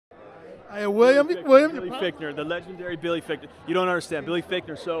Hey, William. Billy Fichtner, the legendary Billy Fichtner. You don't understand, Billy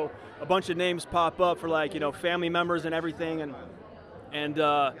Fichtner. So a bunch of names pop up for like, family members and everything, and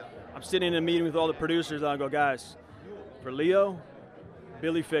I'm sitting in a meeting with all the producers, and I go, guys, for Leo,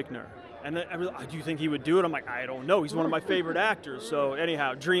 Billy Fichtner. And then do you think he would do it? I'm like, I don't know. He's one of my favorite actors. So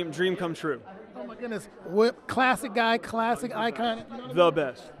anyhow, dream come true. Oh my goodness, classic guy, classic icon. The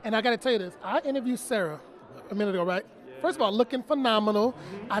best. And I got to tell you this, I interviewed Sarah a minute ago, right? First of all, looking phenomenal.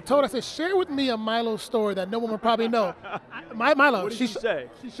 I told her, I said, share with me a Milo story that no one would probably know. Milo, What did she say?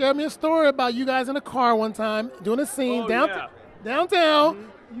 She shared me a story about you guys in a car one time doing a scene downtown.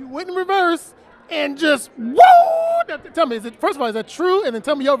 Mm-hmm. You went in reverse and just, woo! Tell me, first of all, is that true? And then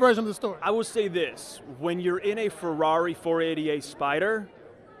tell me your version of the story. I will say this. When you're in a Ferrari 488 Spider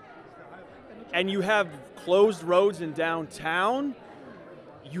and you have closed roads in downtown,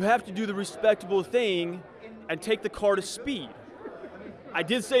 you have to do the respectable thing and take the car to speed. I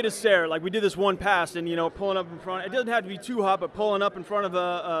did say to Sarah, like we did this one pass and, pulling up in front, it doesn't have to be too hot, but pulling up in front of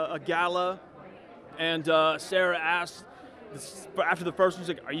a gala. And Sarah asked, after the first one,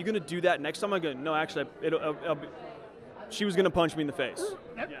 she's like, are you going to do that next time? I go, no, actually, she was going to punch me in the face.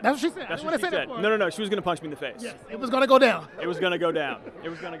 That's what she said. That's what she said. No, she was going to punch me in the face. Yes, it was going to go down. It was going to go down. It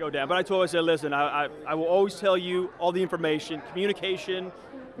was going to go down. But I told her, I said, listen, I will always tell you all the information, communication.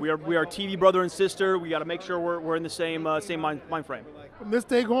 We are TV brother and sister. We got to make sure we're in the same mind frame. From this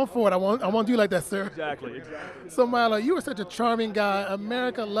day going forward, I want you like that, sir. Exactly. So, Milo, you are such a charming guy.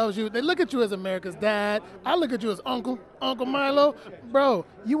 America loves you. They look at you as America's dad. I look at you as Uncle Milo. Bro,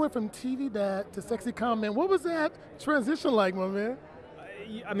 you went from TV dad to sexy comment. What was that transition like, my man?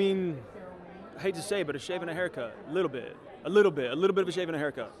 I mean, I hate to say it, but a shave and a haircut. A little bit of a shave and a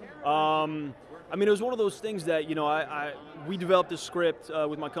haircut. I mean, it was one of those things that, we developed this script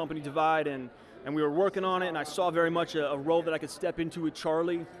with my company, Divide, and we were working on it, and I saw very much a role that I could step into with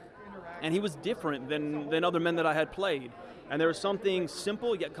Charlie, and he was different than other men that I had played. And there was something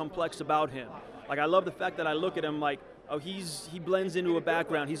simple yet complex about him. Like, I love the fact that I look at him like, oh, he blends into a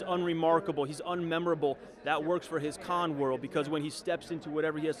background, he's unremarkable, he's unmemorable. That works for his con world, because when he steps into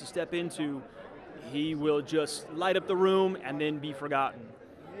whatever he has to step into, he will just light up the room and then be forgotten.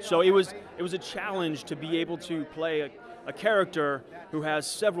 So it was a challenge to be able to play a character who has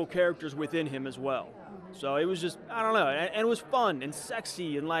several characters within him as well. So it was just, I don't know, and it was fun and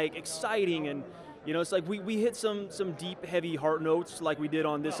sexy and like exciting, and it's like we hit some deep, heavy heart notes like we did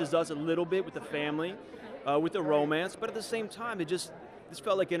on This Is Us a little bit with the family, with the romance, but at the same time this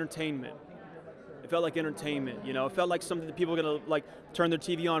felt like entertainment. It felt like entertainment, It felt like something that people are gonna like turn their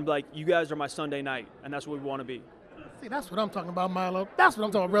TV on and be like, you guys are my Sunday night, and that's what we want to be. See, that's what I'm talking about, Milo. That's what I'm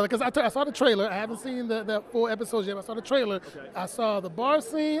talking about, brother. Because I saw the trailer. I haven't seen the 4 episodes yet. I saw the trailer. Okay. I saw the bar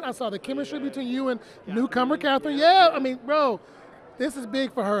scene. I saw the chemistry between you and newcomer Catherine. Yeah, I mean, bro, this is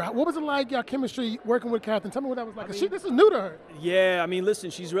big for her. What was it like, your chemistry working with Catherine? Tell me what that was like. This is new to her. Yeah, I mean,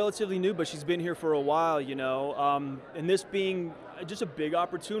 listen, she's relatively new, but she's been here for a while, and this being just a big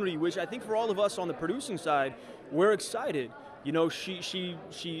opportunity, which I think for all of us on the producing side, we're excited.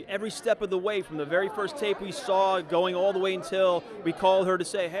 She every step of the way, from the very first tape we saw going all the way until we called her to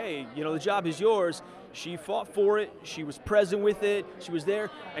say, hey, the job is yours. She fought for it. She was present with it. She was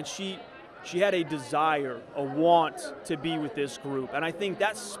there, and she had a desire, a want to be with this group. And I think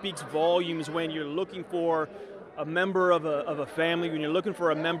that speaks volumes when you're looking for a member of a family, when you're looking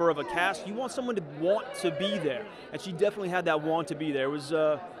for a member of a cast. You want someone to want to be there, and she definitely had that want to be there.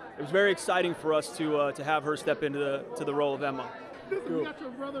 It was very exciting for us to have her step into the role of Emma. Listen, you got your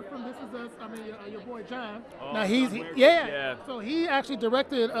brother from This Is Us. I mean, your boy John. Oh, now yeah. So he actually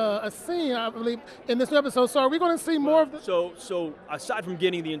directed a scene, I believe, in this new episode. So are we going to see more of this? So aside from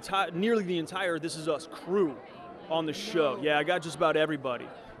getting nearly the entire This Is Us crew on the show, yeah, I got just about everybody.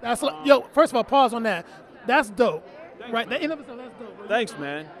 That's first of all, pause on that. That's dope. Thanks, right? That episode, that's dope. Thanks,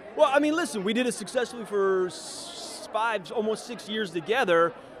 man. Well, I mean, listen, we did it successfully for 5, almost 6 years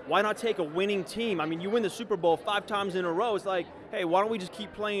together. Why not take a winning team? I mean, you win the Super Bowl 5 times in a row. It's like, hey, why don't we just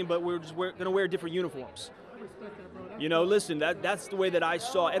keep playing, but we're going to wear different uniforms? I respect that, bro. Listen, that's the way that I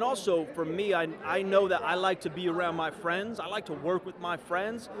saw it. And also, for me, I know that I like to be around my friends. I like to work with my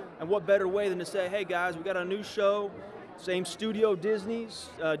friends. And what better way than to say, hey, guys, we got a new show, same studio, Disney's,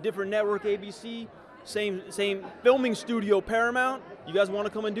 different network, ABC, same filming studio, Paramount. You guys want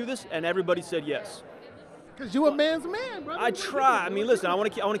to come and do this? And everybody said yes. Because you a man's man, brother. I try. I mean, listen, I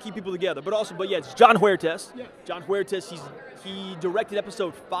want to keep people together. But yeah, it's John Huertas. Yeah. John Huertas, he directed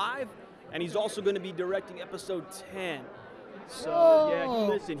episode 5, and he's also going to be directing episode 10. So, yeah,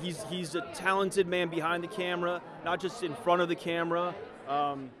 listen, he's a talented man behind the camera, not just in front of the camera.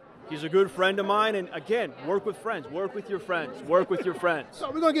 He's a good friend of mine, and again, work with friends. Work with your friends. Work with your friends.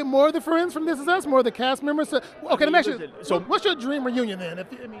 So we're going to get more of the friends from This Is Us, more of the cast members? So, okay, let me ask you, so what's your dream reunion then?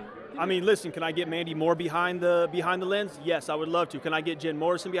 I mean, listen, can I get Mandy Moore behind the lens? Yes, I would love to. Can I get Jen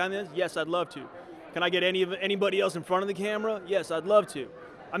Morrison behind the lens? Yes, I'd love to. Can I get anybody else in front of the camera? Yes, I'd love to.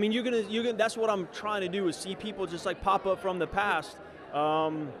 I mean, you're gonna. That's what I'm trying to do, is see people just like pop up from the past.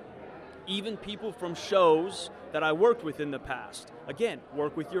 Even people from shows that I worked with in the past. Again,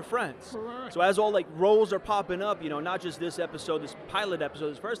 work with your friends. So as all like roles are popping up, not just this episode, this pilot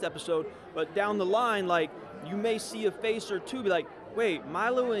episode, this first episode, but down the line, like you may see a face or two, be like, wait,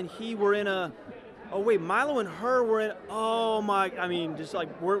 Milo and he were in a, oh wait, Milo and her were in, oh my, I mean, just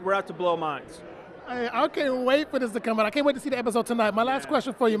like we're out to blow minds. I can't wait for this to come out. I can't wait to see the episode tonight. My last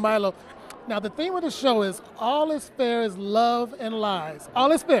question for you, Milo. Now, the theme of the show is all is fair is love and lies.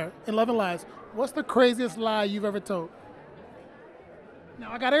 All is fair in love and lies. What's the craziest lie you've ever told?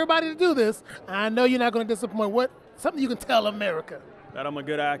 Now, I got everybody to do this. I know you're not going to disappoint. Something you can tell America? That I'm a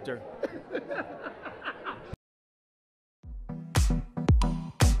good actor.